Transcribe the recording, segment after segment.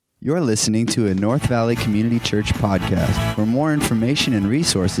You're listening to a North Valley Community Church podcast. For more information and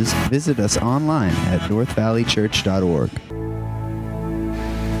resources, visit us online at northvalleychurch.org.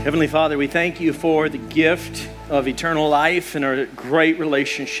 Heavenly Father, we thank you for the gift of eternal life and our great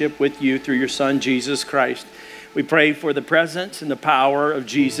relationship with you through your Son, Jesus Christ. We pray for the presence and the power of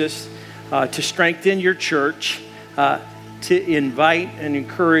Jesus to strengthen your church, to invite and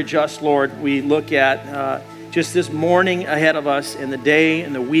encourage us, Lord. We look at just this morning ahead of us and the day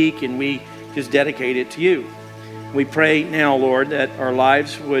and the week, and we just dedicate it to you. We pray now, Lord, that our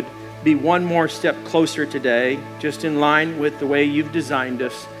lives would be one more step closer today, just in line with the way you've designed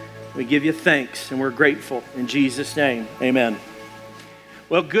us. We give you thanks, and we're grateful. In Jesus' name, amen.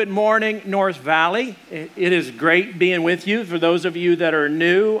 Well, good morning, North Valley. It is great being with you. For those of you that are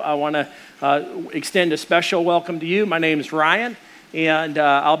new, I want to extend a special welcome to you. My name is Ryan. And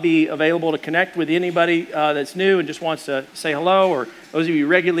I'll be available to connect with anybody that's new and just wants to say hello, or those of you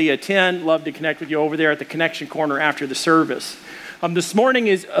who regularly attend, love to connect with you over there at the Connection Corner after the service. This morning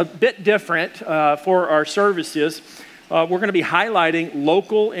is a bit different for our services. We're going to be highlighting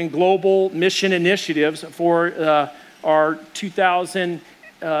local and global mission initiatives for our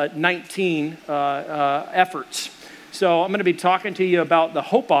 2019 efforts. So I'm going to be talking to you about the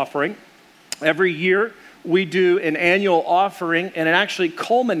Hope Offering. Every year, we do an annual offering, and it actually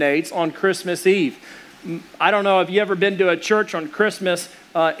culminates on Christmas Eve. I don't know if you've ever been to a church on Christmas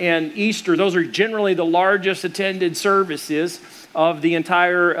and Easter. Those are generally the largest attended services of the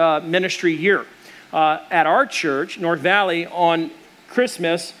entire ministry year. At our church, North Valley, on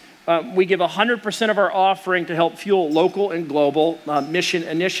Christmas, we give 100% of our offering to help fuel local and global mission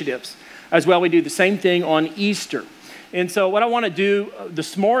initiatives. As well, we do the same thing on Easter. And so what I want to do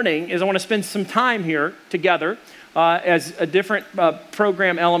this morning is I want to spend some time here together as a different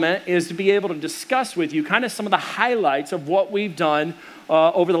program element, is to be able to discuss with you kind of some of the highlights of what we've done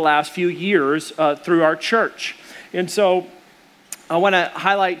over the last few years through our church. And so I want to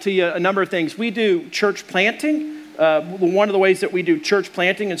highlight to you a number of things. We do church planting. One of the ways that we do church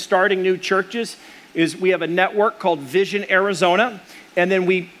planting and starting new churches is we have a network called Vision Arizona, and then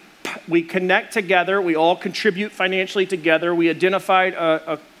we connect together. We all contribute financially together. We identified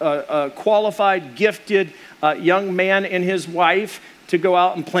a qualified, gifted young man and his wife to go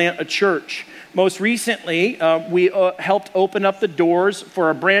out and plant a church. Most recently, we helped open up the doors for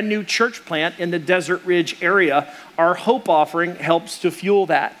a brand new church plant in the Desert Ridge area. Our Hope Offering helps to fuel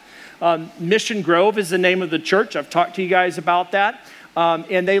that. Mission Grove is the name of the church. I've talked to you guys about that.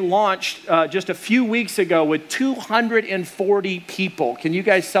 And they launched just a few weeks ago with 240 people. Can you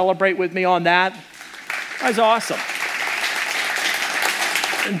guys celebrate with me on that? That's awesome.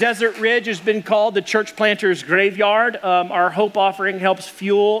 And Desert Ridge has been called the Church Planters Graveyard. Our Hope Offering helps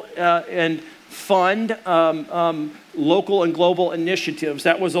fuel and fund local and global initiatives.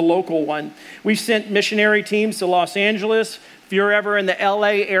 That was a local one. We've sent missionary teams to Los Angeles. If you're ever in the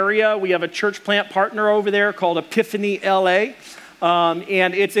LA area, we have a church plant partner over there called Epiphany LA.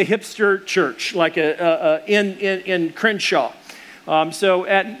 And it's a hipster church, like in Crenshaw. So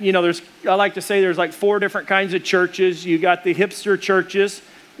I like to say there's like 4 different kinds of churches. You got the hipster churches,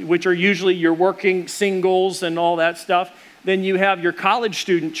 which are usually your working singles and all that stuff. Then you have your college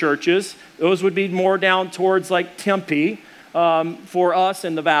student churches. Those would be more down towards like Tempe for us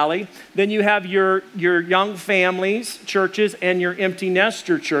in the valley. Then you have your young families churches and your empty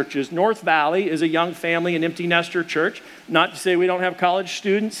nester churches. North Valley is a young family and empty nester church. Not to say we don't have college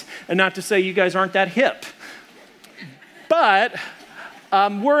students, and not to say you guys aren't that hip. But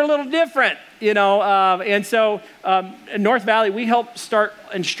we're a little different, and so in North Valley, we help start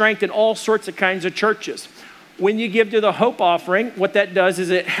and strengthen all sorts of kinds of churches. When you give to the Hope Offering, what that does is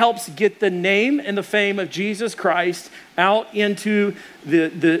it helps get the name and the fame of Jesus Christ out into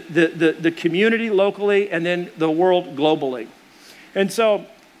the community locally and then the world globally. And so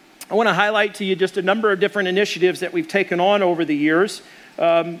I want to highlight to you just a number of different initiatives that we've taken on over the years.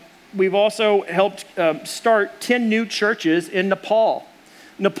 We've also helped start 10 new churches in Nepal.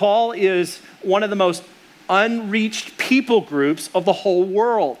 Nepal is one of the most unreached people groups of the whole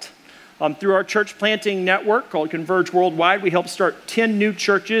world. Through our church planting network called Converge Worldwide, we helped start 10 new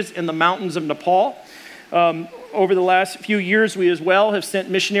churches in the mountains of Nepal. Over the last few years, we as well have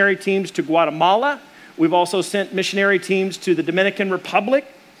sent missionary teams to Guatemala. We've also sent missionary teams to the Dominican Republic.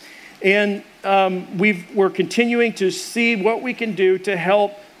 And we're continuing to see what we can do to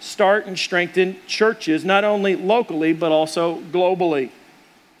help start and strengthen churches, not only locally, but also globally.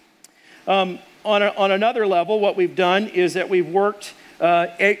 On another level, what we've done is that we've worked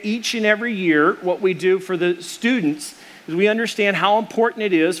each and every year. What we do for the students is we understand how important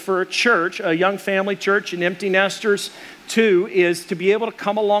it is for a church, a young family church, and empty nesters too, is to be able to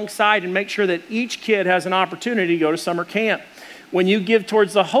come alongside and make sure that each kid has an opportunity to go to summer camp. When you give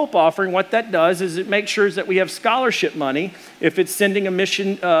towards the Hope Offering, what that does is it makes sure that we have scholarship money. If it's sending a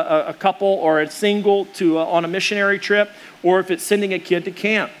mission, a couple or a single on a missionary trip, or if it's sending a kid to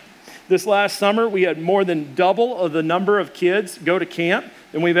camp. This last summer, we had more than double of the number of kids go to camp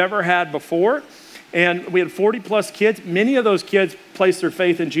than we've ever had before. And we had 40 plus kids. Many of those kids placed their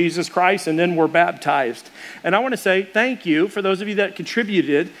faith in Jesus Christ and then were baptized. And I want to say thank you for those of you that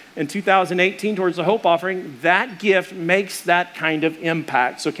contributed in 2018 towards the Hope Offering. That gift makes that kind of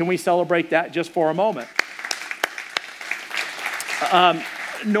impact. So can we celebrate that just for a moment?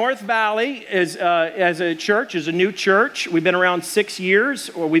 North Valley is, as a church, is a new church. We've been around 6 years,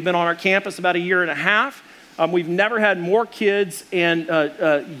 or we've been on our campus about 1.5 years. We've never had more kids and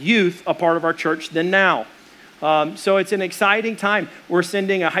youth a part of our church than now. So it's an exciting time. We're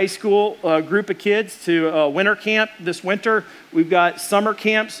sending a high school group of kids to winter camp this winter. We've got summer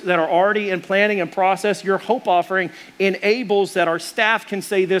camps that are already in planning and process. Your Hope Offering enables that our staff can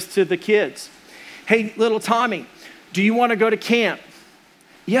say this to the kids. Hey, little Tommy, do you want to go to camp?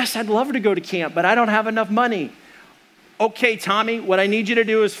 Yes, I'd love to go to camp, but I don't have enough money. Okay, Tommy, what I need you to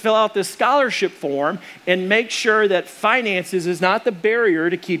do is fill out this scholarship form and make sure that finances is not the barrier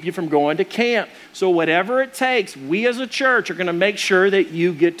to keep you from going to camp. So whatever it takes, we as a church are going to make sure that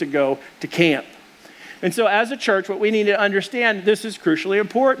you get to go to camp. And so as a church, what we need to understand, this is crucially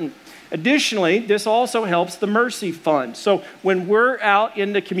important. Additionally, this also helps the Mercy Fund. So when we're out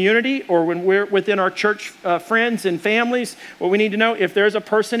in the community or when we're within our church friends and families, what we need to know, if there's a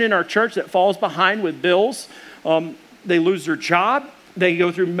person in our church that falls behind with bills, they lose their job, they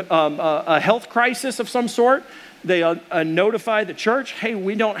go through a health crisis of some sort, they notify the church, hey,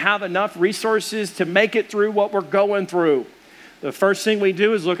 we don't have enough resources to make it through what we're going through. The first thing we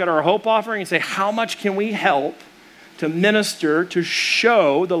do is look at our Hope Offering and say, how much can we help to minister, to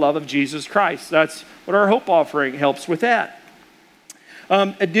show the love of Jesus Christ? That's what our Hope Offering helps with that.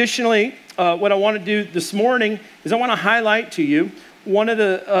 Additionally, what I want to do this morning is I want to highlight to you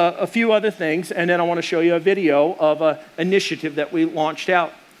a few other things, and then I want to show you a video of an initiative that we launched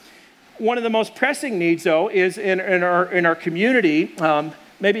out. One of the most pressing needs, though, is in our community,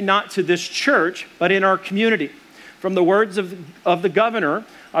 maybe not to this church, but in our community. From the words of the governor,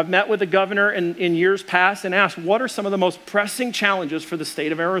 I've met with the governor in years past and asked, what are some of the most pressing challenges for the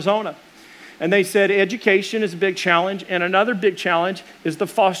state of Arizona? And they said education is a big challenge, and another big challenge is the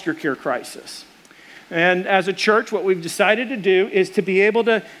foster care crisis. And as a church, what we've decided to do is to be able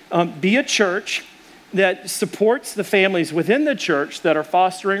to be a church that supports the families within the church that are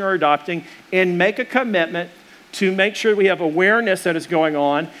fostering or adopting and make a commitment to make sure we have awareness that is going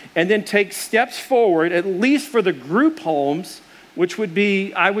on and then take steps forward, at least for the group homes, which would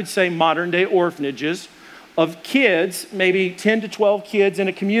be, I would say, modern-day orphanages of kids, maybe 10 to 12 kids in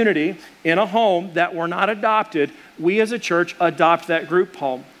a community, in a home that were not adopted. We as a church adopt that group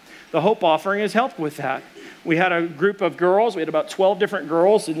home. The Hope Offering has helped with that. We had a group of girls. We had about 12 different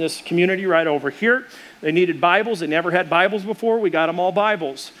girls in this community right over here. They needed Bibles. They never had Bibles before. We got them all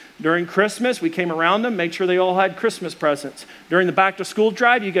Bibles. During Christmas, we came around them, made sure they all had Christmas presents. During the back-to-school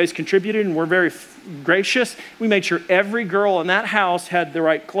drive, you guys contributed and were very gracious. We made sure every girl in that house had the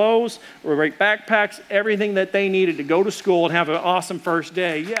right clothes, the right backpacks, everything that they needed to go to school and have an awesome first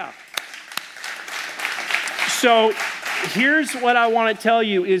day. Yeah. So here's what I want to tell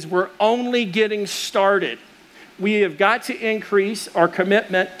you is we're only getting started. We have got to increase our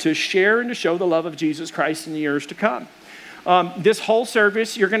commitment to share and to show the love of Jesus Christ in the years to come. This whole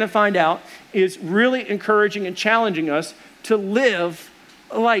service, you're going to find out, is really encouraging and challenging us to live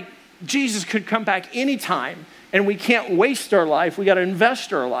like Jesus could come back anytime, and we can't waste our life. We got to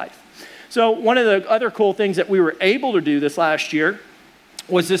invest our life. So one of the other cool things that we were able to do this last year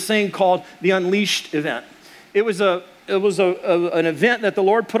was this thing called the Unleashed event. It was an event that the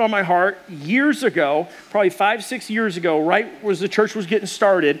Lord put on my heart years ago, probably 5-6 years ago, right as the church was getting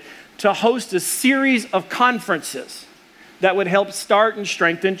started, to host a series of conferences that would help start and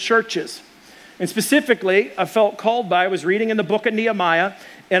strengthen churches. And specifically, I felt called by, I was reading in the book of Nehemiah,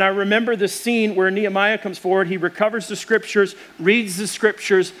 and I remember the scene where Nehemiah comes forward, he recovers the scriptures, reads the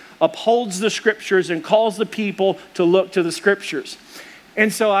scriptures, upholds the scriptures, and calls the people to look to the scriptures.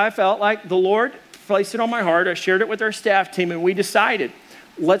 And so I felt like the Lord placed it on my heart. I shared it with our staff team, and we decided,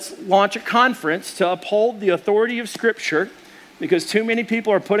 let's launch a conference to uphold the authority of Scripture, because too many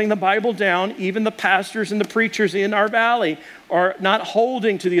people are putting the Bible down. Even the pastors and the preachers in our valley are not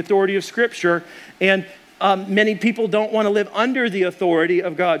holding to the authority of Scripture, and many people don't want to live under the authority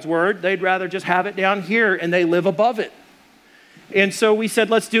of God's Word. They'd rather just have it down here, and they live above it. And so we said,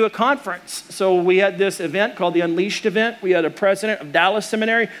 let's do a conference. So we had this event called the Unleashed event. We had a president of Dallas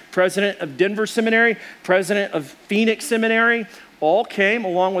Seminary, president of Denver Seminary, president of Phoenix Seminary, all came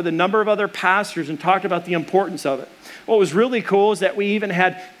along with a number of other pastors and talked about the importance of it. What was really cool is that we even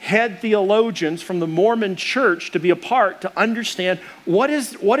had head theologians from the Mormon church to be a part to understand what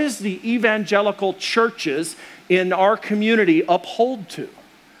is the evangelical churches in our community uphold to.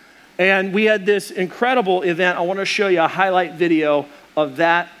 And we had this incredible event. I want to show you a highlight video of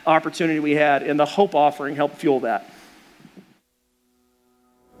that opportunity we had, and the Hope Offering helped fuel that.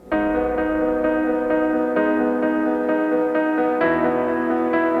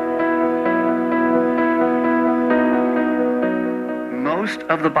 Most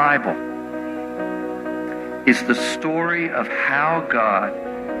of the Bible is the story of how God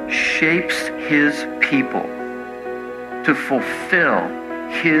shapes his people to fulfill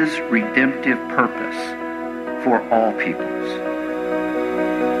his redemptive purpose for all peoples.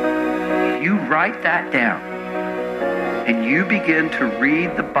 You write that down and you begin to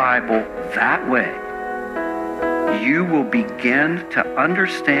read the Bible that way, you will begin to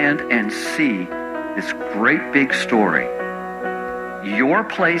understand and see this great big story, your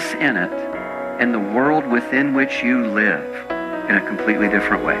place in it, and the world within which you live in a completely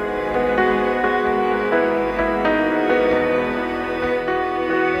different way.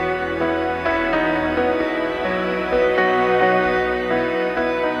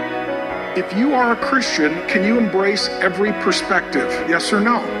 If you are a Christian, can you embrace every perspective? Yes or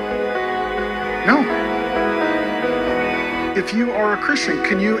no? No. If you are a Christian,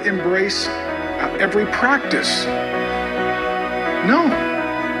 can you embrace every practice? No.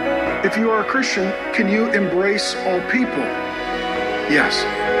 If you are a Christian, can you embrace all people? Yes.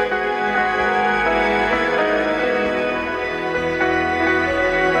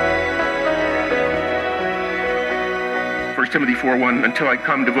 1 Timothy 4:1, until I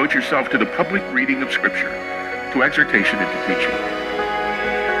come, devote yourself to the public reading of Scripture, to exhortation and to teaching.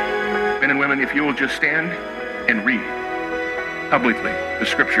 Men and women, if you will just stand and read publicly the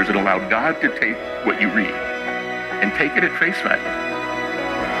Scriptures and allow God to take what you read and take it at face value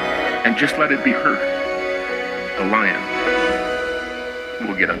and just let it be heard, the lion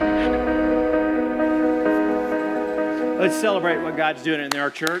will get unleashed. Let's celebrate what God's doing in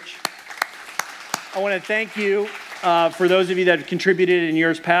our church. I want to thank you for those of you that have contributed in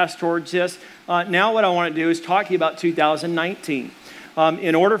years past towards this. Now what I want to do is talk to you about 2019.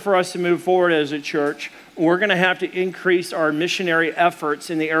 In order for us to move forward as a church, we're going to have to increase our missionary efforts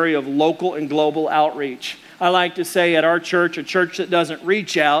in the area of local and global outreach. I like to say at our church, a church that doesn't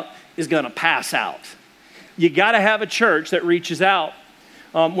reach out is going to pass out. You got to have a church that reaches out.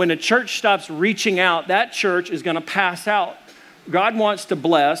 When a church stops reaching out, that church is going to pass out. God wants to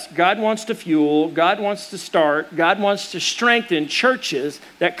bless, God wants to fuel, God wants to start, God wants to strengthen churches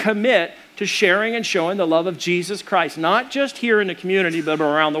that commit to sharing and showing the love of Jesus Christ, not just here in the community, but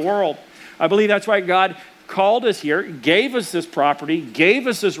around the world. I believe that's why God called us here, gave us this property, gave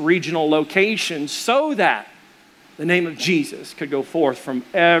us this regional location so that the name of Jesus could go forth from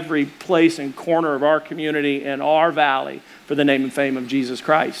every place and corner of our community and our valley for the name and fame of Jesus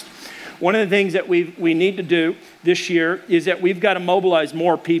Christ. One of the things that we need to do this year is that we've got to mobilize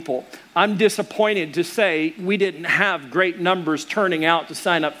more people. I'm disappointed to say we didn't have great numbers turning out to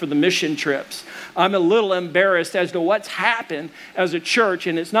sign up for the mission trips. I'm a little embarrassed as to what's happened as a church,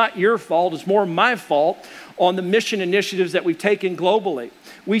 and it's not your fault, it's more my fault, on the mission initiatives that we've taken globally.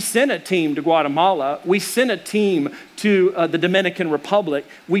 We sent a team to Guatemala. We sent a team to the Dominican Republic.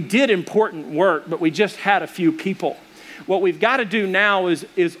 We did important work, but we just had a few people. What we've got to do now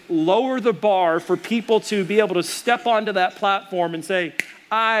is lower the bar for people to be able to step onto that platform and say,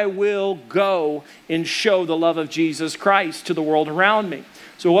 I will go and show the love of Jesus Christ to the world around me.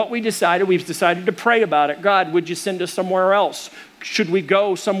 So what we've decided to pray about it. God, would you send us somewhere else? Should we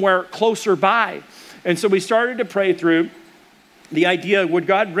go somewhere closer by? And so we started to pray through the idea, would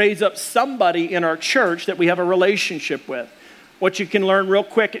God raise up somebody in our church that we have a relationship with? What you can learn real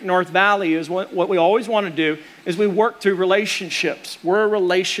quick at North Valley is what we always want to do is we work through relationships. We're a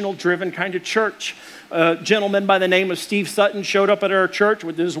relational-driven kind of church. A gentleman by the name of Steve Sutton showed up at our church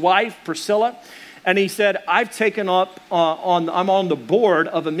with his wife, Priscilla, and he said, I've taken up, I'm on the board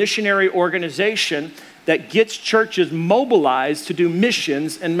of a missionary organization that gets churches mobilized to do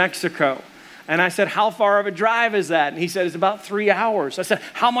missions in Mexico. And I said, how far of a drive is that? And he said, it's about 3 hours. I said,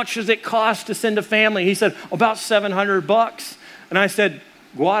 how much does it cost to send a family? He said, about $700. And I said,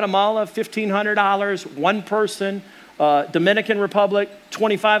 Guatemala, $1,500, one person. Dominican Republic,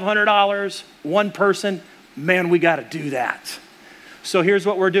 $2,500, one person. Man, we got to do that. So here's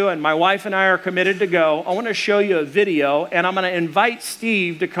what we're doing. My wife and I are committed to go. I want to show you a video, and I'm going to invite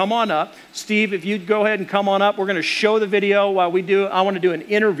Steve to come on up. Steve, if you'd go ahead and come on up, we're going to show the video while we do. I want to do an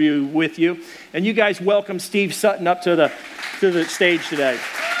interview with you. And you guys welcome Steve Sutton up to the stage today.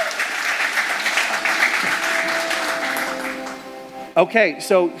 Okay,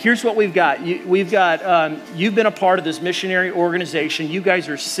 so here's what we've got. You've been a part of this missionary organization. You guys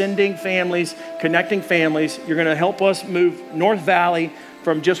are sending families, connecting families. You're going to help us move North Valley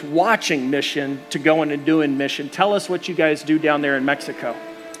from just watching mission to going and doing mission. Tell us what you guys do down there in Mexico.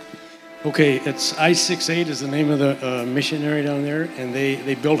 Okay, it's I-68 is the name of the missionary down there, and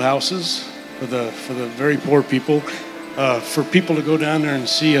they build houses for the very poor people. For people to go down there and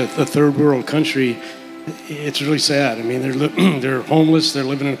see a third world country, it's really sad. I mean, they're homeless. They're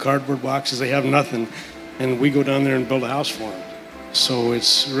living in cardboard boxes. They have nothing, and we go down there and build a house for them. So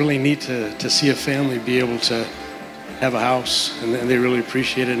it's really neat to see a family be able to have a house, and they really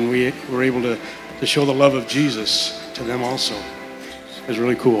appreciate it. And we were able to show the love of Jesus to them also. It was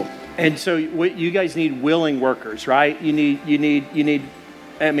really cool. And so you guys need willing workers, right? You need.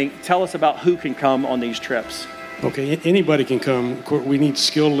 I mean, tell us about who can come on these trips. Okay, anybody can come. Of course, we need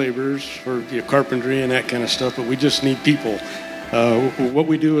skilled laborers for carpentry and that kind of stuff, but we just need people. What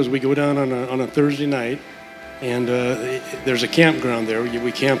we do is we go down on a Thursday night, and there's a campground there.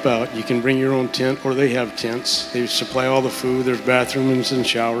 We camp out. You can bring your own tent, or they have tents. They supply all the food. There's bathrooms and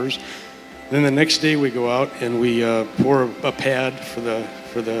showers. Then the next day we go out and we pour a pad for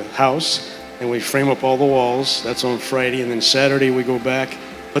the house, and we frame up all the walls. That's on Friday, and then Saturday we go back,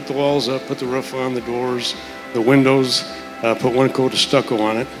 put the walls up, put the roof on, the doors, the windows, put one coat of stucco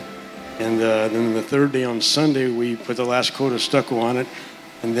on it. And then the third day on Sunday, we put the last coat of stucco on it.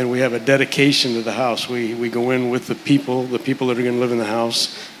 And then we have a dedication to the house. We go in with the people that are going to live in the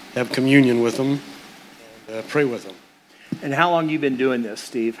house, have communion with them, and pray with them. And how long have you been doing this,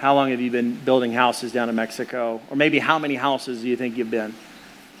 Steve? How long have you been building houses down in Mexico? Or maybe how many houses do you think you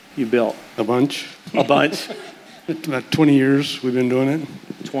built? A bunch. A bunch? About 20 years we've been doing it.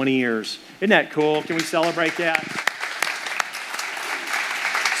 20 years. Isn't that cool? Can we celebrate that?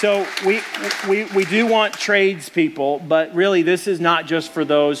 So we do want tradespeople, but really this is not just for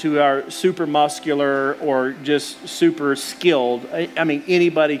those who are super muscular or just super skilled. I mean,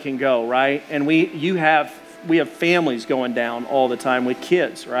 anybody can go, right? And we have families going down all the time with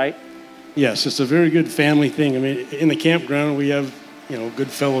kids, right? Yes, it's a very good family thing. I mean, in the campground we have good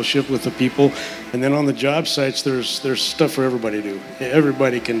fellowship with the people, and then on the job sites there's stuff for everybody to do.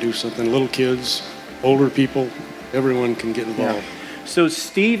 Everybody can do something. Little kids, older people, everyone can get involved. Yeah. So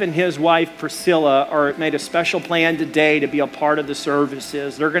Steve and his wife Priscilla made a special plan today to be a part of the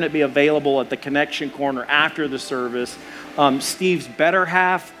services. They're going to be available at the Connection Corner after the service. Steve's better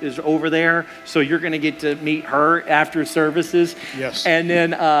half is over there, so you're going to get to meet her after services. Yes. And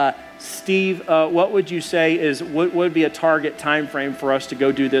then Steve, what would you say is what would be a target time frame for us to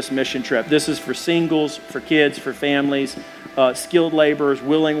go do this mission trip? This is for singles, for kids, for families, skilled laborers,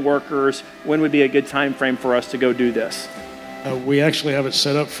 willing workers. When would be a good time frame for us to go do this? We actually have it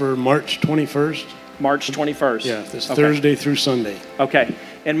set up for March 21st. March 21st. Yeah, this Thursday through Sunday. Okay.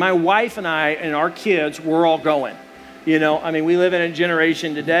 And my wife and I and our kids, we're all going. We live in a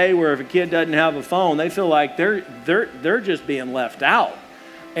generation today where if a kid doesn't have a phone, they feel like they're just being left out.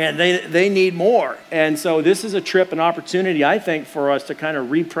 And they need more. And so this is a trip, an opportunity, I think, for us to kind of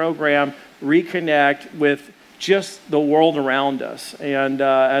reprogram, reconnect with just the world around us. And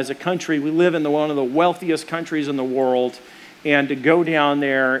as a country, we live in one of the wealthiest countries in the world. And to go down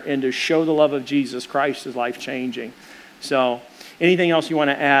there and to show the love of Jesus Christ is life-changing. So anything else you want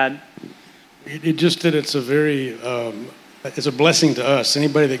to add? It just that it's it's a blessing to us.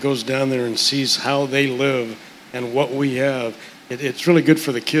 Anybody that goes down there and sees how they live and what we have, it's really good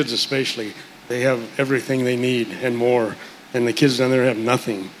for the kids especially. They have everything they need and more. And the kids down there have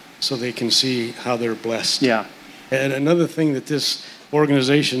nothing, so they can see how they're blessed. Yeah. And another thing that this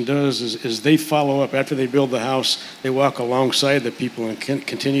organization does is they follow up. After they build the house, they walk alongside the people and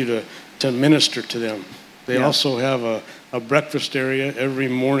continue to minister to them. They also have a breakfast area. Every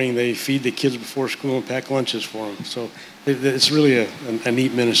morning they feed the kids before school and pack lunches for them. So it's really a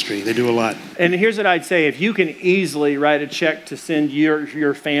neat ministry. They do a lot. And here's what I'd say. If you can easily write a check to send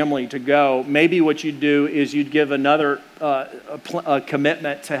your family to go, maybe what you'd do is you'd give another a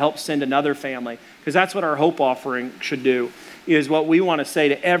commitment to help send another family. Because that's what our hope offering should do, is what we want to say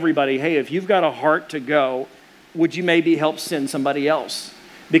to everybody. Hey, if you've got a heart to go, would you maybe help send somebody else?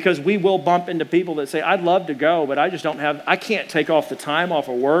 Because we will bump into people that say, I'd love to go, but I can't take off the time off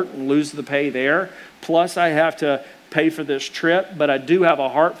of work and lose the pay there. Plus I have to pay for this trip, but I do have a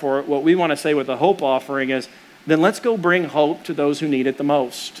heart for it. What we want to say with the hope offering is, then let's go bring hope to those who need it the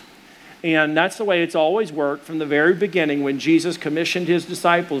most. And that's the way it's always worked from the very beginning when Jesus commissioned his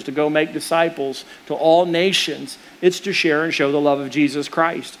disciples to go make disciples to all nations. It's to share and show the love of Jesus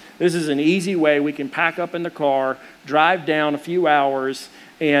Christ. This is an easy way we can pack up in the car, drive down a few hours,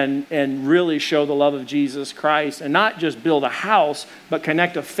 and really show the love of Jesus Christ. And not just build a house, but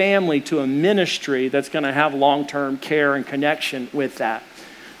connect a family to a ministry that's going to have long-term care and connection with that.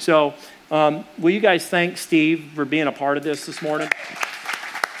 So will you guys thank Steve for being a part of this morning?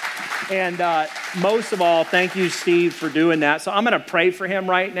 And most of all, thank you, Steve, for doing that. So I'm going to pray for him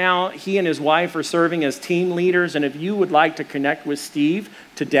right now. He and his wife are serving as team leaders. And if you would like to connect with Steve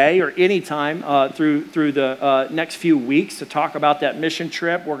today or anytime through the next few weeks to talk about that mission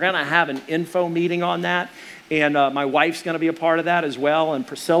trip, we're going to have an info meeting on that. And my wife's going to be a part of that as well, and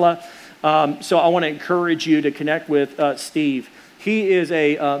Priscilla. So I want to encourage you to connect with Steve. He is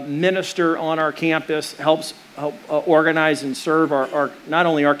a minister on our campus, helps organize and serve our not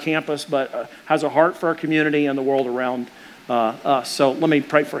only our campus, but has a heart for our community and the world around us. So let me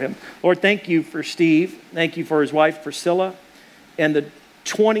pray for him. Lord, thank you for Steve. Thank you for his wife, Priscilla, and the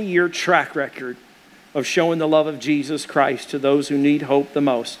 20-year track record of showing the love of Jesus Christ to those who need hope the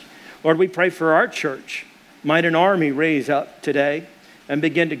most. Lord, we pray for our church. Might an army raise up today and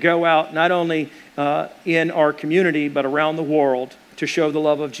begin to go out not only in our community, but around the world to show the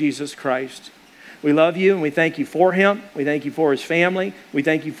love of Jesus Christ. We love you and we thank you for him. We thank you for his family. We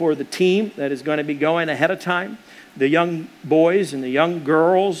thank you for the team that is going to be going ahead of time, the young boys and the young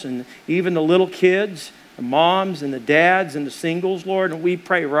girls and even the little kids, the moms and the dads and the singles, Lord. And we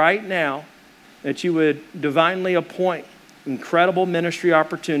pray right now that you would divinely appoint incredible ministry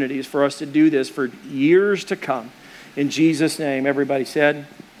opportunities for us to do this for years to come. In Jesus' name, everybody said,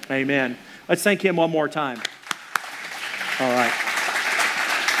 amen. Let's thank him one more time. All right.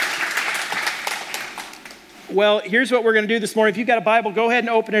 Well, here's what we're going to do this morning. If you've got a Bible, go ahead and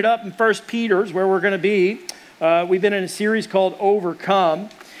open it up in 1 Peter's, where we're going to be. We've been in a series called Overcome.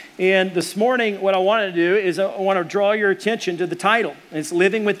 And this morning, what I want to do is I want to draw your attention to the title. It's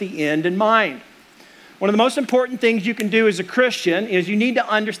Living with the End in Mind. One of the most important things you can do as a Christian is you need to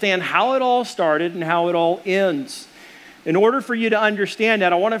understand how it all started and how it all ends. In order for you to understand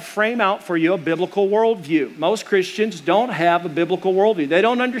that, I want to frame out for you a biblical worldview. Most Christians don't have a biblical worldview. They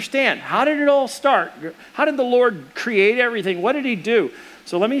don't understand. How did it all start? How did the Lord create everything? What did he do?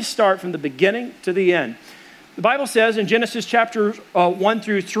 So let me start from the beginning to the end. The Bible says in Genesis chapter 1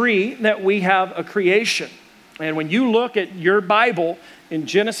 through 3 that we have a creation. And when you look at your Bible, in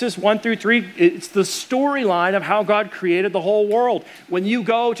Genesis 1 through 3, it's the storyline of how God created the whole world. When you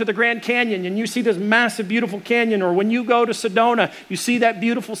go to the Grand Canyon and you see this massive, beautiful canyon, or when you go to Sedona, you see that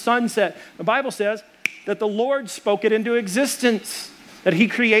beautiful sunset, the Bible says that the Lord spoke it into existence, that he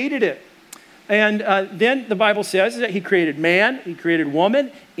created it. And then the Bible says that he created man, he created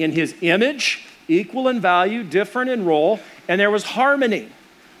woman in his image, equal in value, different in role, and there was harmony.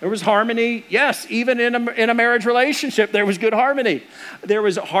 There was harmony, yes, even in a marriage relationship, there was good harmony. There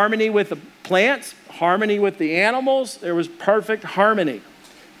was harmony with the plants, harmony with the animals. There was perfect harmony.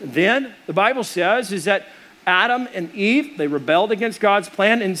 Then the Bible says is that Adam and Eve, they rebelled against God's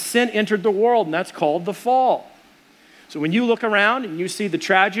plan and sin entered the world, and that's called the fall. So when you look around and you see the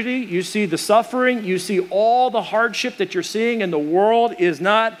tragedy, you see the suffering, you see all the hardship that you're seeing in the world is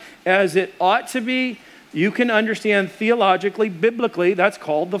not as it ought to be, you can understand theologically, biblically, that's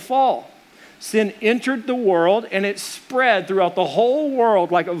called the fall. Sin entered the world and it spread throughout the whole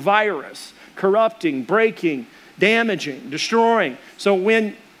world like a virus, corrupting, breaking, damaging, destroying. So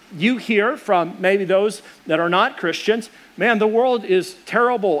when you hear from maybe those that are not Christians, man, the world is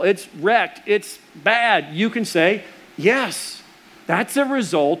terrible, it's wrecked, it's bad, you can say, yes, that's a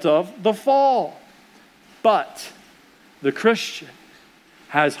result of the fall. But the Christian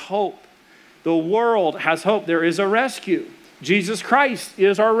has hope. The world has hope. There is a rescue. Jesus Christ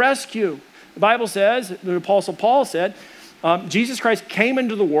is our rescue. The Bible says, the Apostle Paul said, Jesus Christ came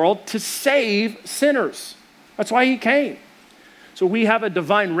into the world to save sinners. That's why he came. So we have a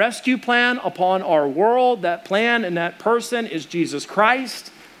divine rescue plan upon our world. That plan and that person is Jesus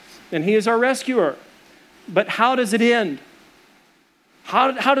Christ, and he is our rescuer. But how does it end?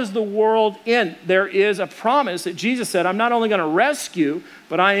 How does the world end? There is a promise that Jesus said, I'm not only going to rescue,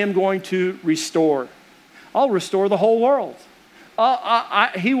 but I am going to restore. I'll restore the whole world.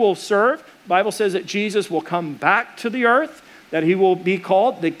 He will serve. The Bible says that Jesus will come back to the earth, that he will be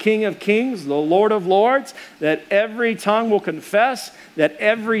called the King of Kings, the Lord of Lords, that every tongue will confess, that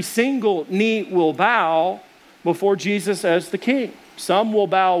every single knee will bow before Jesus as the King. Some will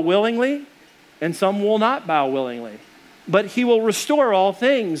bow willingly, and some will not bow willingly. But he will restore all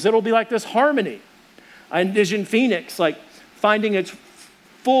things. It'll be like this harmony. I envision Phoenix like finding its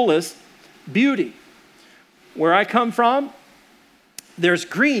fullest beauty. Where I come from, there's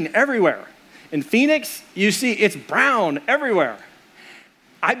green everywhere. In Phoenix, you see it's brown everywhere.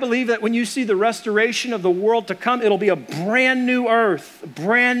 I believe that when you see the restoration of the world to come, it'll be a brand new earth, a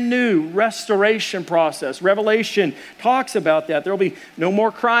brand new restoration process. Revelation talks about that. There'll be no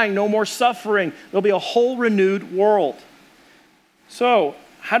more crying, no more suffering. There'll be a whole renewed world. So,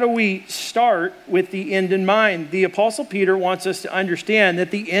 how do we start with the end in mind? The Apostle Peter wants us to understand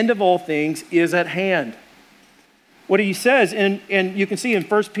that the end of all things is at hand. What he says, and you can see in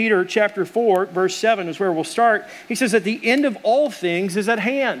 1 Peter chapter 4, verse 7 is where we'll start. He says that the end of all things is at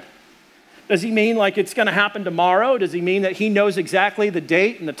hand. Does he mean like it's going to happen tomorrow? Does he mean that he knows exactly the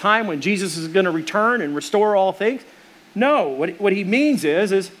date and the time when Jesus is going to return and restore all things? No, what he means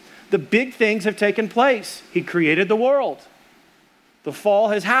is the big things have taken place. He created the world. The fall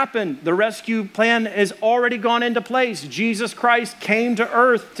has happened. The rescue plan has already gone into place. Jesus Christ came to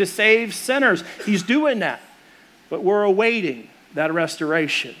earth to save sinners. He's doing that. But we're awaiting that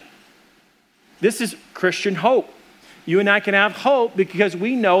restoration. This is Christian hope. You and I can have hope because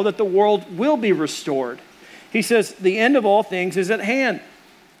we know that the world will be restored. He says, the end of all things is at hand.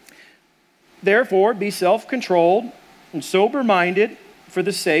 Therefore, be self-controlled and sober-minded for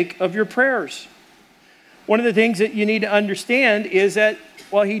the sake of your prayers. One of the things that you need to understand is that,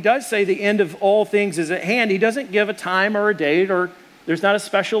 while he does say the end of all things is at hand, he doesn't give a time or a date, or there's not a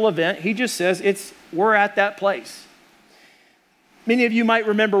special event. He just says we're at that place. Many of you might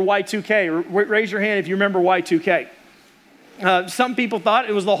remember Y2K. Raise your hand if you remember Y2K. Some people thought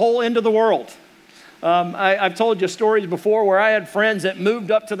it was the whole end of the world. I've told you stories before where I had friends that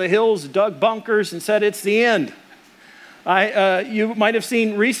moved up to the hills, dug bunkers, and said it's the end. You might have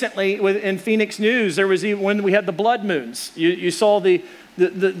seen recently in Phoenix News, there was when we had the blood moons. You saw the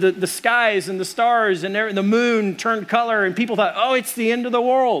skies and the stars and the moon turned color, and people thought, oh, it's the end of the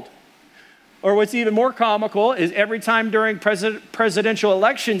world. Or what's even more comical is every time during presidential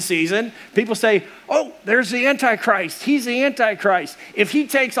election season, people say, oh, there's the Antichrist. He's the Antichrist. If he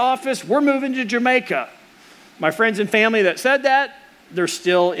takes office, we're moving to Jamaica. My friends and family that said that, they're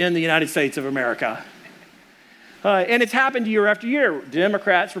still in the United States of America. And it's happened year after year.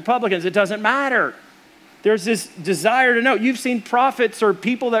 Democrats, Republicans, it doesn't matter. There's this desire to know. You've seen prophets or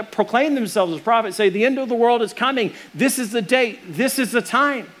people that proclaim themselves as prophets say, the end of the world is coming. This is the date. This is the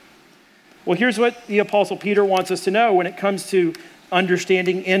time. Well, here's what the Apostle Peter wants us to know when it comes to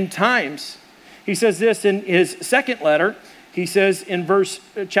understanding end times. He says this in his second letter. He says in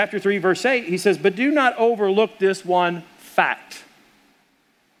chapter 3, verse 8, he says, but do not overlook this one fact.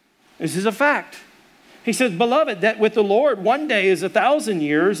 This is a fact. He says, beloved, that with the Lord, one day is 1,000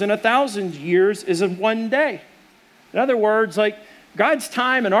 years, and 1,000 years is one day. In other words, like God's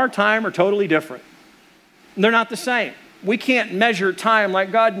time and our time are totally different. They're not the same. We can't measure time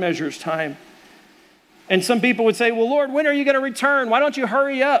like God measures time. And some people would say, well, Lord, when are you going to return? Why don't you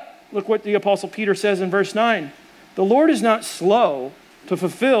hurry up? Look what the Apostle Peter says in verse 9. The Lord is not slow to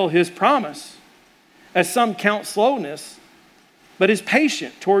fulfill his promise, as some count slowness, but is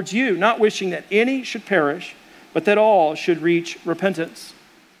patient towards you, not wishing that any should perish, but that all should reach repentance.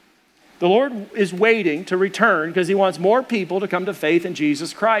 The Lord is waiting to return because he wants more people to come to faith in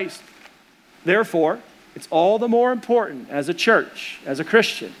Jesus Christ. Therefore, it's all the more important as a church, as a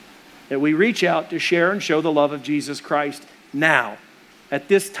Christian, that we reach out to share and show the love of Jesus Christ now, at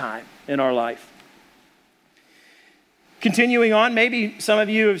this time in our life. Continuing on, maybe some of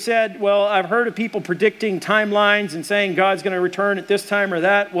you have said, well, I've heard of people predicting timelines and saying God's going to return at this time or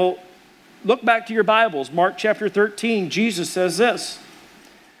that. Well, look back to your Bibles. Mark chapter 13, Jesus says this,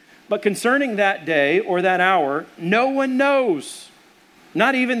 but concerning that day or that hour, no one knows,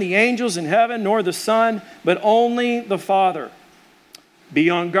 not even the angels in heaven, nor the Son, but only the Father. Be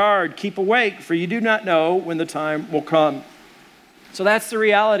on guard, keep awake, for you do not know when the time will come. So that's the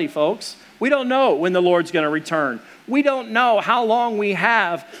reality, folks. We don't know when the Lord's going to return. We don't know how long we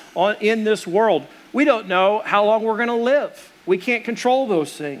have in this world. We don't know how long we're going to live. We can't control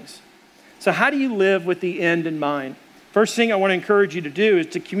those things. So how do you live with the end in mind? First thing I want to encourage you to do is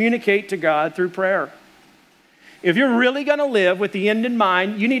to communicate to God through prayer. If you're really going to live with the end in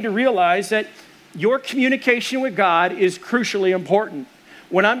mind, you need to realize that your communication with God is crucially important.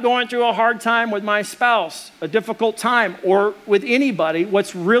 When I'm going through a hard time with my spouse, a difficult time, or with anybody,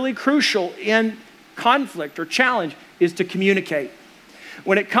 what's really crucial in conflict or challenge is to communicate.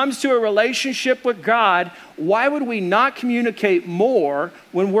 When it comes to a relationship with God, why would we not communicate more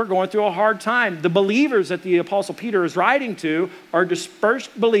when we're going through a hard time? The believers that the Apostle Peter is writing to are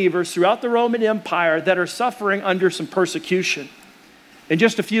dispersed believers throughout the Roman Empire that are suffering under some persecution. In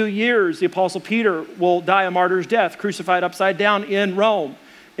just a few years, the Apostle Peter will die a martyr's death, crucified upside down in Rome.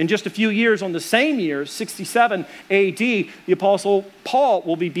 In just a few years, on the same year, 67 AD, the Apostle Paul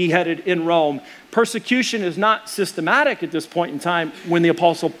will be beheaded in Rome. Persecution is not systematic at this point in time when the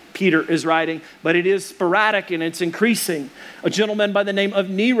Apostle Peter is writing, but it is sporadic and it's increasing. A gentleman by the name of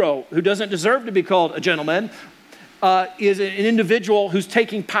Nero, who doesn't deserve to be called a gentleman, is an individual who's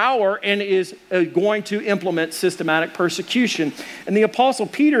taking power and is going to implement systematic persecution. And the Apostle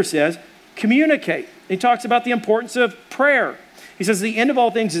Peter says, communicate. He talks about the importance of prayer. He says, the end of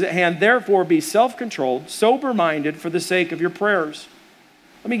all things is at hand. Therefore, be self-controlled, sober-minded for the sake of your prayers.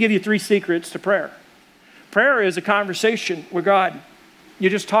 Let me give you 3 secrets to prayer. Prayer is a conversation with God.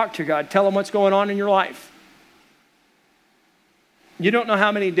 You just talk to God. Tell him what's going on in your life. You don't know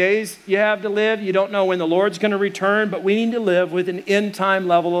how many days you have to live. You don't know when the Lord's going to return, but we need to live with an end-time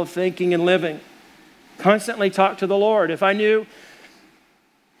level of thinking and living. Constantly talk to the Lord. If I knew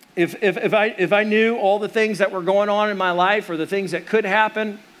all the things that were going on in my life or the things that could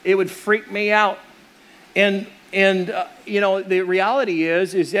happen, it would freak me out. And the reality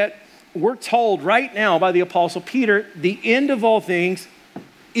is that we're told right now by the Apostle Peter, the end of all things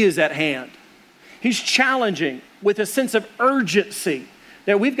is at hand. He's challenging with a sense of urgency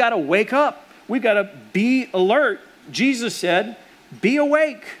that we've got to wake up. We've got to be alert. Jesus said, be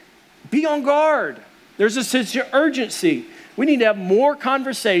awake, be on guard. There's a sense of urgency. We need to have more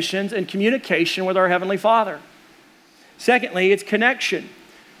conversations and communication with our Heavenly Father. Secondly, it's connection.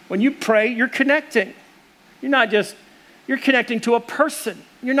 When you pray, you're connecting. You're connecting to a person.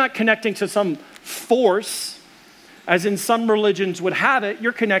 You're not connecting to some force, as in some religions would have it.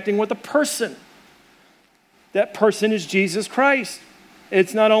 You're connecting with a person. That person is Jesus Christ.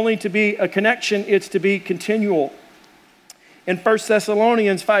 It's not only to be a connection, it's to be continual. In 1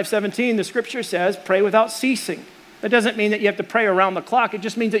 Thessalonians 5:17, the scripture says, pray without ceasing. That doesn't mean that you have to pray around the clock. It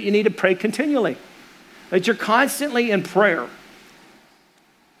just means that you need to pray continually, that you're constantly in prayer.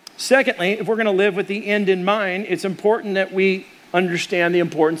 Secondly, if we're going to live with the end in mind, it's important that we understand the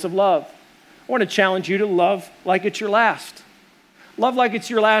importance of love. I want to challenge you to love like it's your last. Love like it's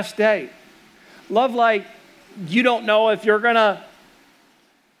your last day. Love like you don't know if you're going to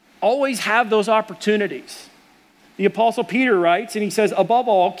always have those opportunities. The Apostle Peter writes, and he says, above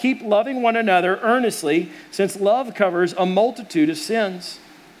all, keep loving one another earnestly, since love covers a multitude of sins.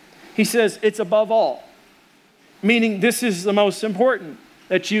 He says it's above all, meaning this is the most important,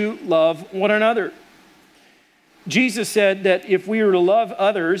 that you love one another. Jesus said that if we were to love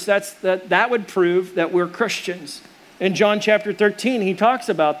others, that would prove that we're Christians. In John chapter 13, he talks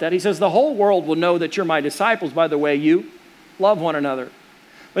about that. He says, the whole world will know that you're my disciples by the way you love one another.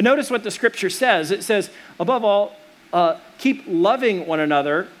 But notice what the scripture says. It says, above all, keep loving one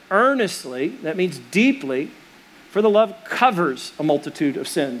another earnestly. That means deeply, for the love covers a multitude of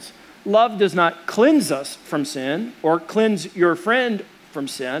sins. Love does not cleanse us from sin or cleanse your friend from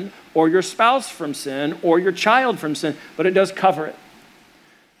sin or your spouse from sin or your child from sin, but it does cover it.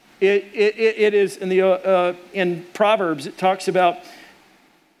 It is in Proverbs, it talks about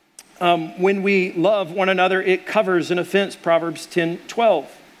when we love one another, it covers an offense, Proverbs 10:12.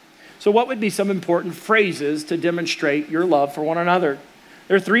 So what would be some important phrases to demonstrate your love for one another?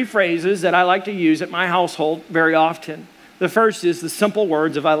 There are 3 phrases that I like to use at my household very often. The first is the simple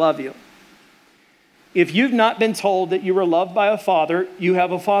words of I love you. If you've not been told that you were loved by a father, you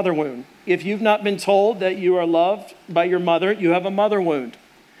have a father wound. If you've not been told that you are loved by your mother, you have a mother wound.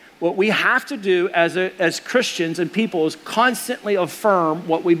 What we have to do as Christians and people is constantly affirm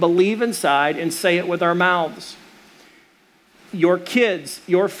what we believe inside and say it with our mouths. Your kids,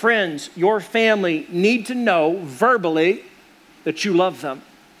 your friends, your family need to know verbally that you love them.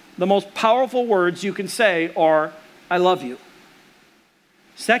 The most powerful words you can say are, I love you.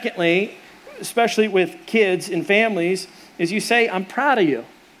 Secondly, especially with kids and families, is you say, I'm proud of you.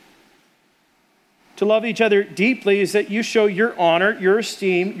 To love each other deeply is that you show your honor, your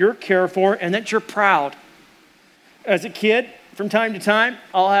esteem, your care for, and that you're proud. As a kid, from time to time,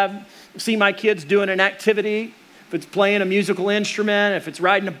 I'll see my kids doing an activity. If it's playing a musical instrument, if it's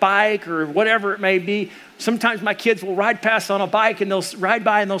riding a bike or whatever it may be, sometimes my kids will ride past on a bike and they'll ride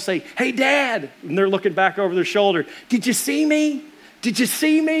by and they'll say, hey, Dad. And they're looking back over their shoulder. Did you see me? Did you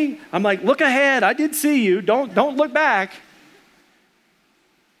see me? I'm like, look ahead. I did see you. Don't look back.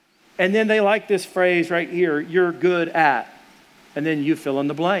 And then they like this phrase right here, you're good at. And then you fill in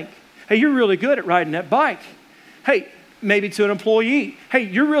the blank. Hey, you're really good at riding that bike. Hey, maybe to an employee. Hey,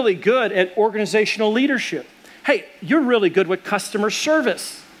 you're really good at organizational leadership. Hey, you're really good with customer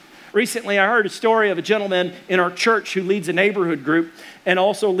service. Recently, I heard a story of a gentleman in our church who leads a neighborhood group and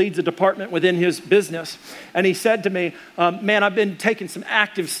also leads a department within his business. And he said to me, man, I've been taking some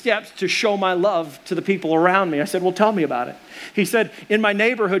active steps to show my love to the people around me. I said, well, tell me about it. He said, in my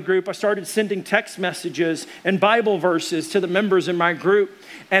neighborhood group, I started sending text messages and Bible verses to the members in my group.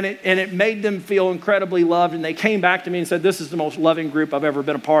 And it made them feel incredibly loved. And they came back to me and said, this is the most loving group I've ever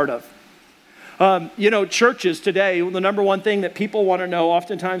been a part of. Churches today, the number one thing that people want to know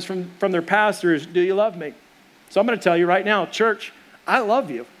oftentimes from their pastors, do you love me? So I'm going to tell you right now, church, I love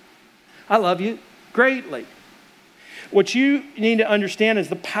you. I love you greatly. What you need to understand is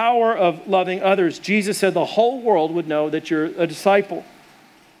the power of loving others. Jesus said the whole world would know that you're a disciple.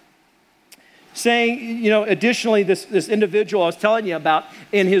 Saying, additionally, this individual I was telling you about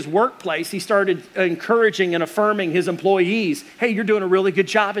in his workplace, he started encouraging and affirming his employees. Hey, you're doing a really good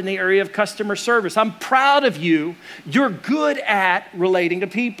job in the area of customer service. I'm proud of you. You're good at relating to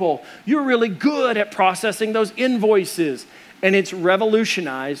people. You're really good at processing those invoices. And it's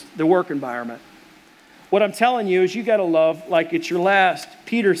revolutionized the work environment. What I'm telling you is you got to love like it's your last.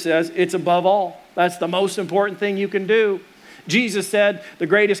 Peter says it's above all. That's the most important thing you can do. Jesus said the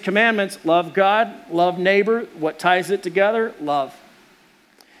greatest commandments, love God, love neighbor. What ties it together? Love.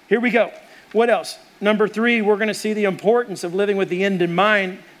 Here we go. What else? Number 3, we're going to see the importance of living with the end in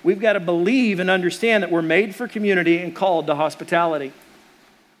mind. We've got to believe and understand that we're made for community and called to hospitality.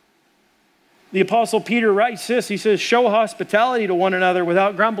 The Apostle Peter writes this. He says, show hospitality to one another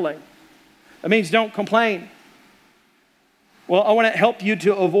without grumbling. That means don't complain. Well, I want to help you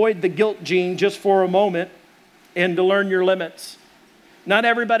to avoid the guilt gene just for a moment and to learn your limits. Not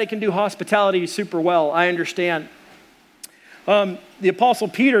everybody can do hospitality super well. I understand. The Apostle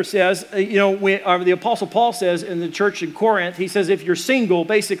Peter says, the Apostle Paul says in the church in Corinth, he says, if you're single,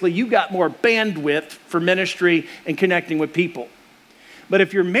 basically you got more bandwidth for ministry and connecting with people. But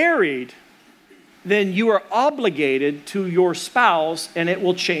if you're married, then you are obligated to your spouse and it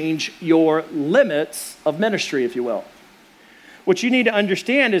will change your limits of ministry, if you will. What you need to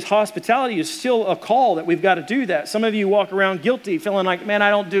understand is hospitality is still a call that we've got to do that. Some of you walk around guilty, feeling like, man,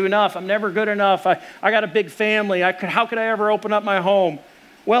 I don't do enough. I'm never good enough. I got a big family. How could I ever open up my home?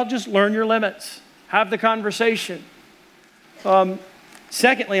 Well, just learn your limits. Have the conversation.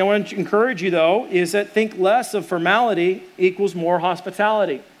 Secondly, I want to encourage you, though, is that think less of formality equals more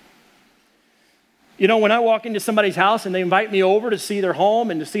hospitality. When I walk into somebody's house and they invite me over to see their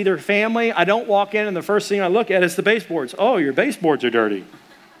home and to see their family, I don't walk in and the first thing I look at is the baseboards. Oh, your baseboards are dirty.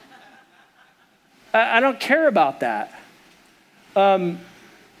 I don't care about that. When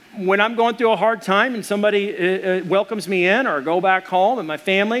I'm going through a hard time and somebody welcomes me in or go back home and my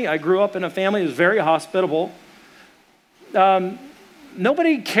family, I grew up in a family that was very hospitable.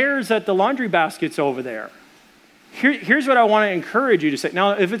 Nobody cares that the laundry basket's over there. Here's what I want to encourage you to say.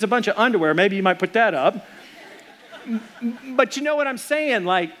 Now, if it's a bunch of underwear, maybe you might put that up. But you know what I'm saying?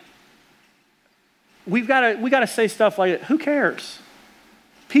 Like, we got to say stuff like, who cares?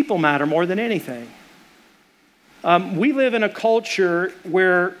 People matter more than anything. We live in a culture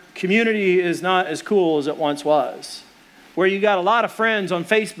where community is not as cool as it once was, where you got a lot of friends on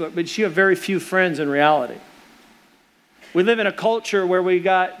Facebook, but you have very few friends in reality. We live in a culture where we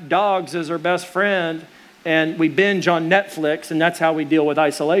got dogs as our best friend, and we binge on Netflix, and that's how we deal with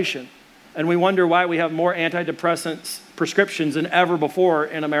isolation. And we wonder why we have more antidepressants prescriptions than ever before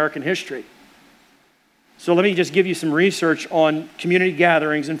in American history. So let me just give you some research on community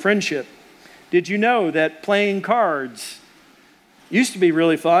gatherings and friendship. Did you know that playing cards used to be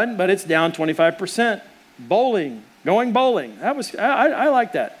really fun, but it's down 25%? Bowling, going bowling, I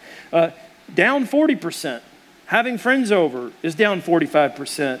like that. Down 40%. Having friends over is down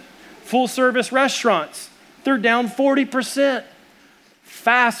 45%. Full service restaurants, they're down 40%.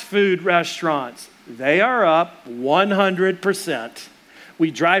 Fast food restaurants, they are up 100%.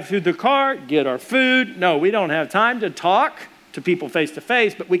 We drive through the car, get our food. No, we don't have time to talk to people face to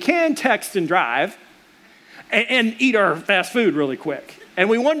face, but we can text and drive and eat our fast food really quick. And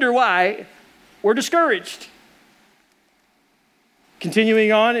we wonder why we're discouraged.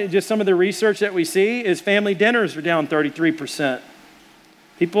 Continuing on, just some of the research that we see is family dinners are down 33%.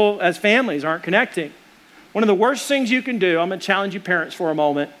 People as families aren't connecting. One of the worst things you can do, I'm going to challenge you parents for a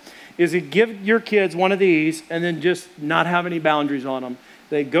moment, is to give your kids one of these and then just not have any boundaries on them.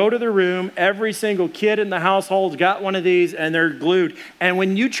 They go to the room, every single kid in the household's got one of these and they're glued. And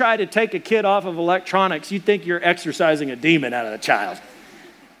when you try to take a kid off of electronics, you think you're exorcising a demon out of the child.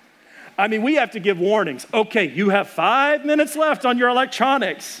 I mean, we have to give warnings. Okay, you have 5 minutes left on your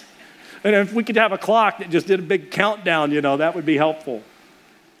electronics. And if we could have a clock that just did a big countdown, that would be helpful.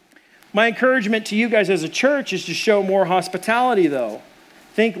 My encouragement to you guys as a church is to show more hospitality, though.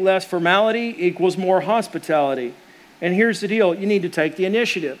 Think less formality equals more hospitality. And here's the deal. You need to take the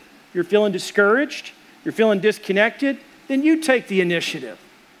initiative. You're feeling discouraged, you're feeling disconnected, then you take the initiative.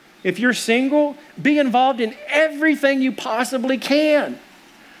 If you're single, be involved in everything you possibly can.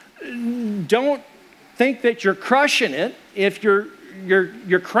 Don't think that you're crushing it if you're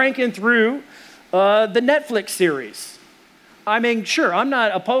cranking through the Netflix series. I mean, sure, I'm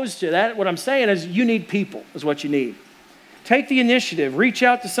not opposed to that. What I'm saying is you need people, is what you need. Take the initiative. Reach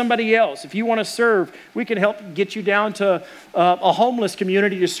out to somebody else. If you want to serve, we can help get you down to a homeless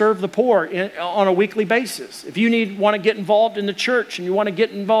community to serve the poor on a weekly basis. If you want to get involved in the church and you want to get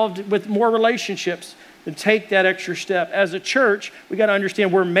involved with more relationships, then take that extra step. As a church, we got to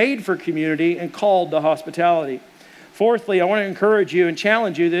understand we're made for community and called to hospitality. Fourthly, I want to encourage you and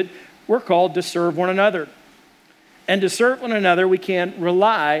challenge you that we're called to serve one another. And to serve one another, we can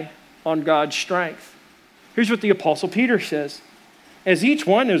rely on God's strength. Here's what the Apostle Peter says. As each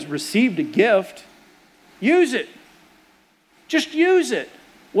one has received a gift, use it. Just use it.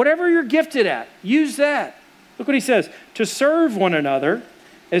 Whatever you're gifted at, use that. Look what he says. To serve one another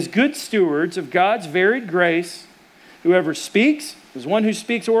as good stewards of God's varied grace, whoever speaks is one who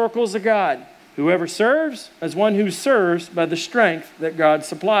speaks oracles of God. Whoever serves is one who serves by the strength that God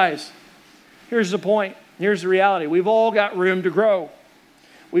supplies. Here's the point. Here's the reality. We've all got room to grow.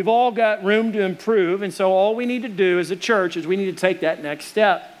 We've all got room to improve, and so all we need to do as a church is we need to take that next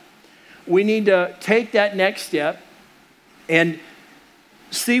step. We need to take that next step and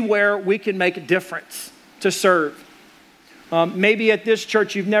see where we can make a difference to serve. Maybe at this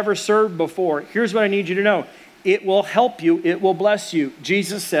church you've never served before. Here's what I need you to know. It will help you. It will bless you.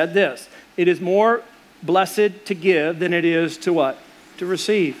 Jesus said this. It is more blessed to give than it is to what? To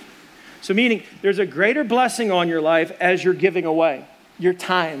receive. So meaning there's a greater blessing on your life as you're giving away. Your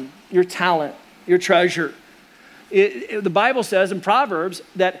time, your talent, your treasure. The Bible says in Proverbs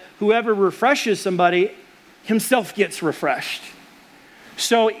that whoever refreshes somebody himself gets refreshed.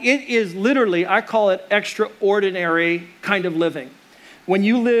 So it is literally, I call it extraordinary kind of living. When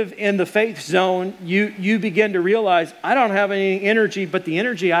you live in the faith zone, you begin to realize, I don't have any energy, but the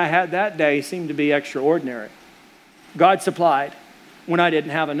energy I had that day seemed to be extraordinary. God supplied when I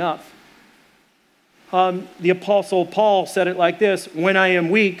didn't have enough. The Apostle Paul said it like this, when I am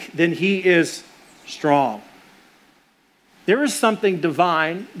weak, then he is strong. There is something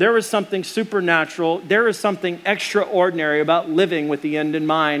divine, there is something supernatural, there is something extraordinary about living with the end in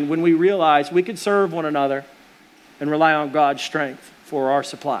mind when we realize we can serve one another and rely on God's strength for our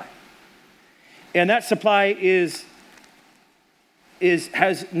supply. And that supply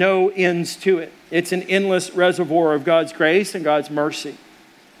has no ends to it. It's an endless reservoir of God's grace and God's mercy.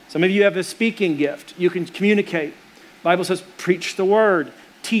 Some of you have a speaking gift. You can communicate. The Bible says, preach the word,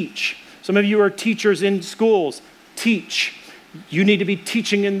 teach. Some of you are teachers in schools, teach. You need to be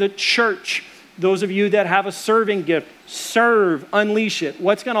teaching in the church. Those of you that have a serving gift, serve, unleash it.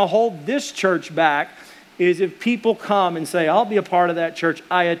 What's going to hold this church back is if people come and say, I'll be a part of that church,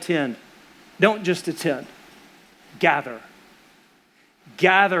 I attend. Don't just attend. Gather.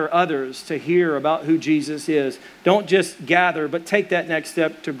 Gather others to hear about who Jesus is. Don't just gather, but take that next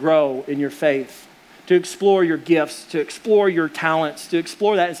step to grow in your faith, to explore your gifts, to explore your talents, to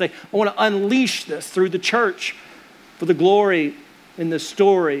explore that and say, I want to unleash this through the church for the glory in the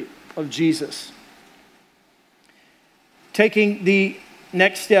story of Jesus. Taking the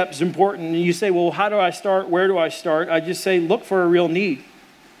next step is important. And you say, well, how do I start? Where do I start? I just say, look for a real need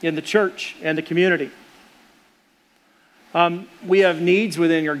in the church and the community. We have needs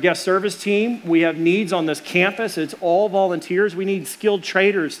within your guest service team. We have needs on this campus. It's all volunteers. We need skilled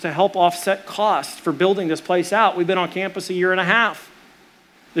traders to help offset costs for building this place out. We've been on campus a year and a half.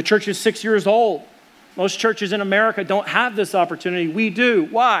 The church is 6 years old. Most churches in America don't have this opportunity. We do.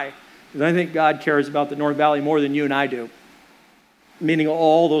 Why? Because I think God cares about the North Valley more than you and I do, meaning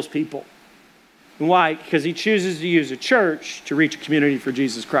all those people. And why? Because he chooses to use a church to reach a community for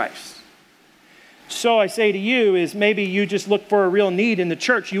Jesus Christ. So I say to you is maybe you just look for a real need in the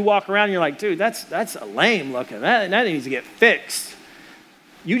church. You walk around and you're like, dude, that's a lame looking. That needs to get fixed.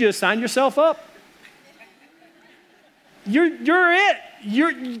 You just signed yourself up. You're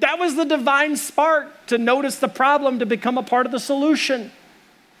it. That was the divine spark to notice the problem, to become a part of the solution.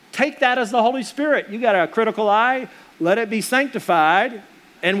 Take that as the Holy Spirit. You got a critical eye. Let it be sanctified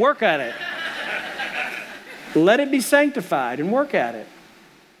and work at it. Let it be sanctified and work at it.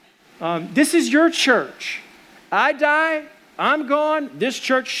 This is your church. I die, I'm gone, this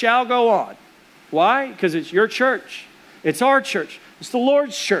church shall go on. Why? Because it's your church. It's our church. It's the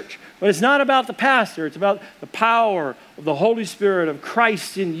Lord's church. But it's not about the pastor. It's about the power of the Holy Spirit of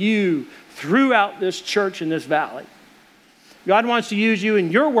Christ in you throughout this church in this valley. God wants to use you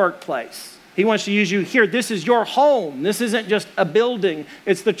in your workplace. He wants to use you here. This is your home. This isn't just a building.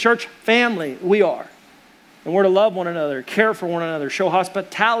 It's the church family. We are. And we're to love one another, care for one another, show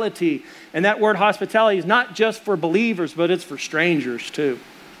hospitality. And that word hospitality is not just for believers, but it's for strangers too.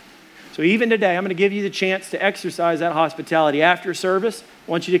 So even today, I'm going to give you the chance to exercise that hospitality. After service,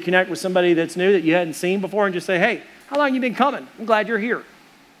 I want you to connect with somebody that's new that you hadn't seen before and just say, hey, how long have you been coming? I'm glad you're here.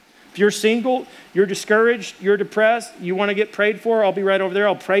 If you're single, you're discouraged, you're depressed, you want to get prayed for, I'll be right over there.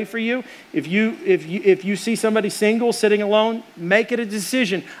 I'll pray for you. If you see somebody single sitting alone, make it a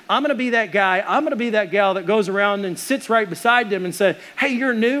decision. I'm going to be that guy. I'm going to be that gal that goes around and sits right beside them and says, hey,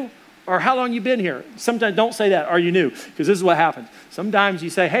 you're new? Or how long you been here? Sometimes don't say that, are you new? Because this is what happens. Sometimes you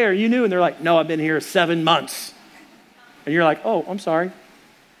say, hey, are you new? And they're like, no, I've been here 7 months. And you're like, oh, I'm sorry.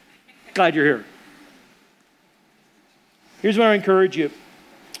 Glad you're here. Here's what I encourage you.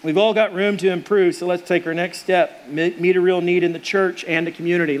 We've all got room to improve, so let's take our next step. Meet a real need in the church and the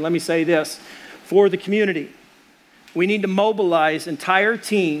community. Let me say this. For the community, we need to mobilize entire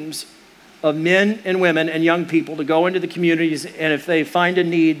teams of men and women and young people to go into the communities, and if they find a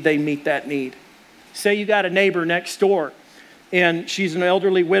need, they meet that need. Say you got a neighbor next door, and she's an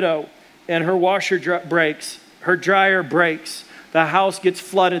elderly widow, and her washer breaks, her dryer breaks, the house gets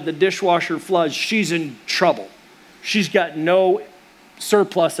flooded, the dishwasher floods, she's in trouble. She's got no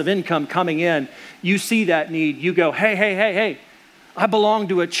surplus of income coming in. You see that need, you go, hey, I belong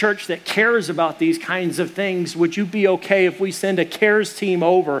to a church that cares about these kinds of things. Would you be okay if we send a cares team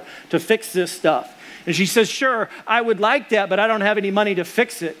over to fix this stuff? And she says, sure, I would like that, but I don't have any money to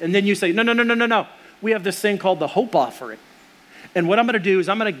fix it. And then you say, no. We have this thing called the Hope Offering. And what I'm going to do is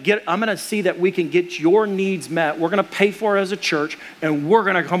I'm going to see that we can get your needs met. We're going to pay for it as a church, and we're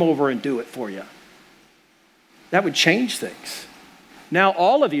going to come over and do it for you. That would change things. Now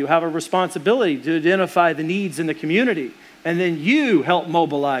all of you have a responsibility to identify the needs in the community, and then you help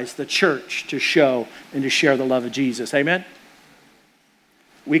mobilize the church to show and to share the love of Jesus. Amen?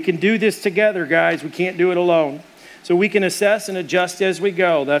 We can do this together, guys. We can't do it alone. So we can assess and adjust as we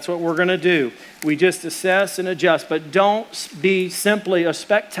go. That's what we're going to do. We just assess and adjust, but don't be simply a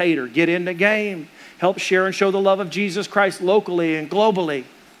spectator. Get in the game. Help share and show the love of Jesus Christ locally and globally.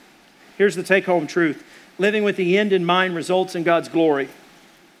 Here's the take-home truth. Living with the end in mind results in God's glory.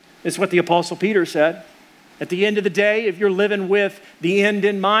 It's what the Apostle Peter said. At the end of the day, if you're living with the end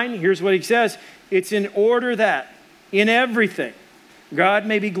in mind, here's what he says. It's in order that in everything, God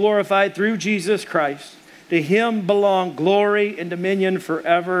may be glorified through Jesus Christ. To him belong glory and dominion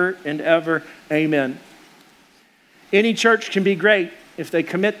forever and ever. Amen. Any church can be great if they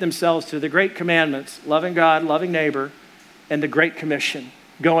commit themselves to the great commandments, loving God, loving neighbor, and the Great Commission,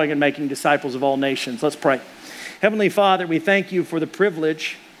 going and making disciples of all nations. Let's pray. Heavenly Father, we thank you for the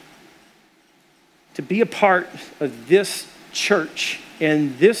privilege to be a part of this church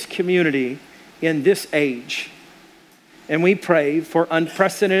in this community in this age. And we pray for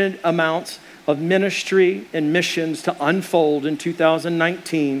unprecedented amounts of ministry and missions to unfold in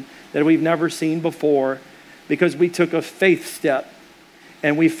 2019 that we've never seen before, because we took a faith step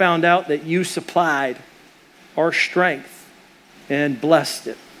and we found out that you supplied our strength and blessed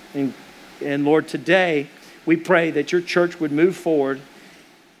it. And Lord, today we pray that your church would move forward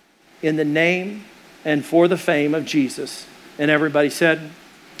in the name and for the fame of Jesus. And everybody said,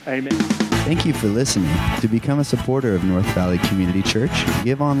 amen. Thank you for listening. To become a supporter of North Valley Community Church,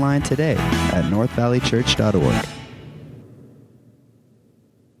 give online today at northvalleychurch.org.